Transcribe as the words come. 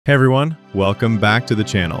Hey everyone, welcome back to the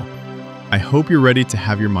channel. I hope you're ready to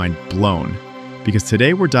have your mind blown, because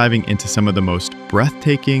today we're diving into some of the most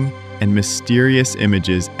breathtaking and mysterious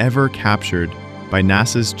images ever captured by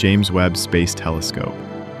NASA's James Webb Space Telescope.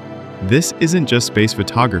 This isn't just space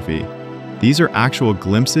photography, these are actual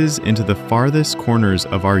glimpses into the farthest corners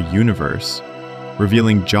of our universe,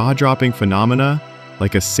 revealing jaw-dropping phenomena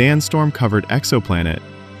like a sandstorm-covered exoplanet,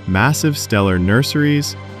 massive stellar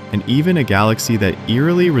nurseries, and even a galaxy that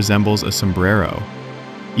eerily resembles a sombrero.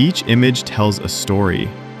 Each image tells a story,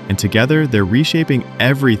 and together they're reshaping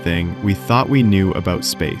everything we thought we knew about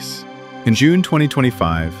space. In June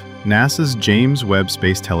 2025, NASA's James Webb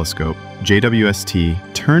Space Telescope,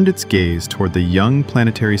 JWST, turned its gaze toward the young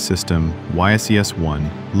planetary system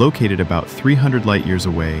JWST, located about 300 light-years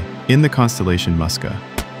away in the constellation Musca.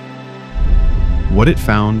 What it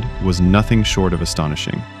found was nothing short of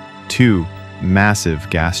astonishing. Two massive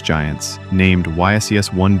gas giants named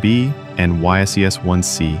JWST-1b and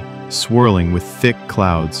JWST-1c, swirling with thick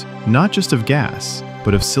clouds, not just of gas,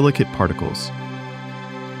 but of silicate particles.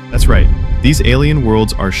 That's right, these alien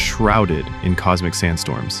worlds are shrouded in cosmic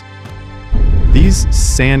sandstorms. These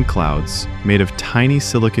sand clouds, made of tiny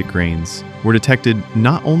silicate grains, were detected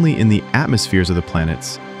not only in the atmospheres of the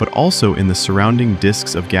planets, but also in the surrounding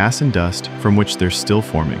disks of gas and dust from which they're still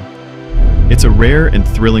forming. It's a rare and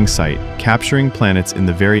thrilling sight, capturing planets in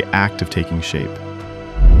the very act of taking shape.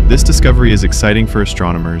 This discovery is exciting for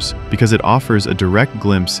astronomers because it offers a direct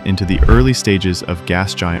glimpse into the early stages of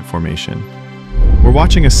gas giant formation. We're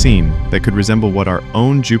watching a scene that could resemble what our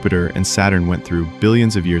own Jupiter and Saturn went through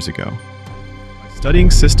billions of years ago. By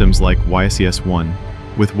studying systems like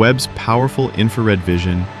JWST-1, with Webb's powerful infrared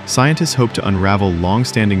vision, scientists hope to unravel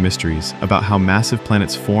long-standing mysteries about how massive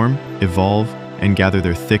planets form, evolve, and gather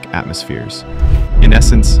their thick atmospheres. In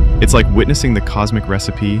essence, it's like witnessing the cosmic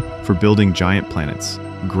recipe for building giant planets,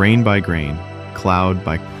 grain by grain, cloud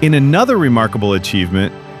by cloud. In another remarkable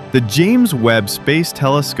achievement, the James Webb Space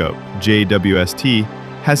Telescope, JWST,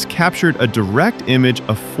 has captured a direct image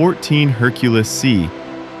of 14 Hercules C,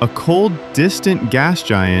 a cold, distant gas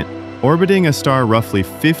giant orbiting a star roughly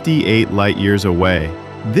 58 light-years away.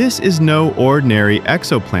 This is no ordinary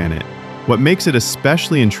exoplanet. What makes it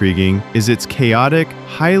especially intriguing is its chaotic,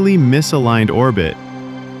 highly misaligned orbit.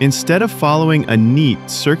 Instead of following a neat,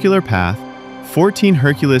 circular path, 14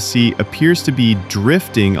 Hercules C appears to be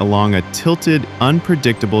drifting along a tilted,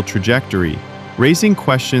 unpredictable trajectory, raising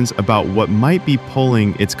questions about what might be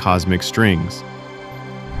pulling its cosmic strings.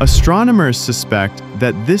 Astronomers suspect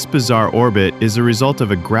that this bizarre orbit is a result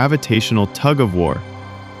of a gravitational tug-of-war,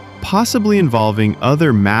 possibly involving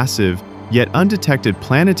other massive, yet undetected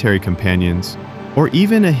planetary companions, or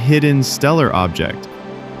even a hidden stellar object.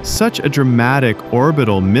 Such a dramatic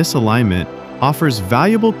orbital misalignment offers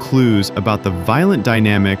valuable clues about the violent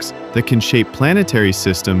dynamics that can shape planetary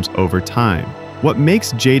systems over time. What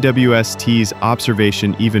makes JWST's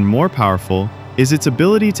observation even more powerful is its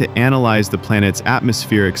ability to analyze the planet's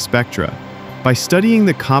atmospheric spectra. By studying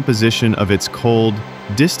the composition of its cold,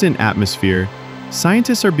 distant atmosphere,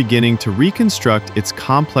 scientists are beginning to reconstruct its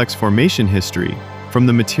complex formation history, from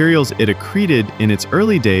the materials it accreted in its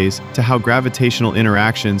early days to how gravitational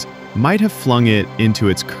interactions might have flung it into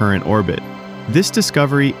its current orbit. This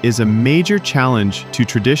discovery is a major challenge to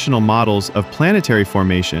traditional models of planetary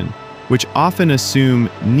formation, which often assume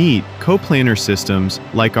neat, coplanar systems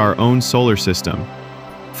like our own solar system.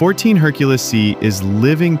 14 Hercules C is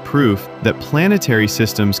living proof that planetary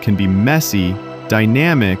systems can be messy,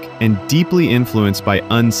 dynamic, and deeply influenced by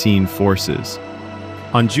unseen forces.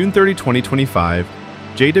 On June 30, 2025,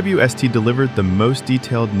 JWST delivered the most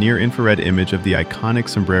detailed near-infrared image of the iconic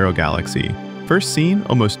Sombrero Galaxy, first seen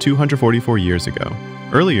almost 244 years ago.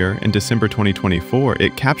 Earlier, in December 2024,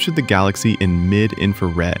 it captured the galaxy in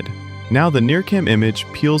mid-infrared. Now the NIRCam image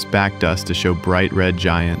peels back dust to show bright red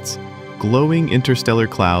giants, glowing interstellar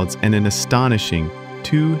clouds, and an astonishing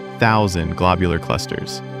 2,000 globular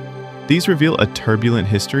clusters. These reveal a turbulent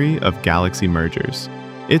history of galaxy mergers.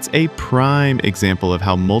 It's a prime example of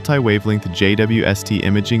how multi-wavelength JWST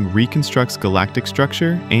imaging reconstructs galactic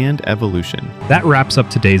structure and evolution. That wraps up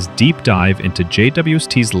today's deep dive into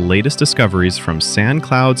JWST's latest discoveries, from sand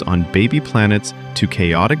clouds on baby planets to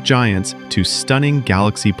chaotic giants to stunning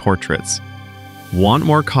galaxy portraits. Want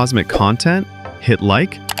more cosmic content? Hit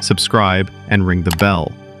like, subscribe, and ring the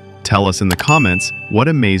bell. Tell us in the comments what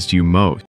amazed you most.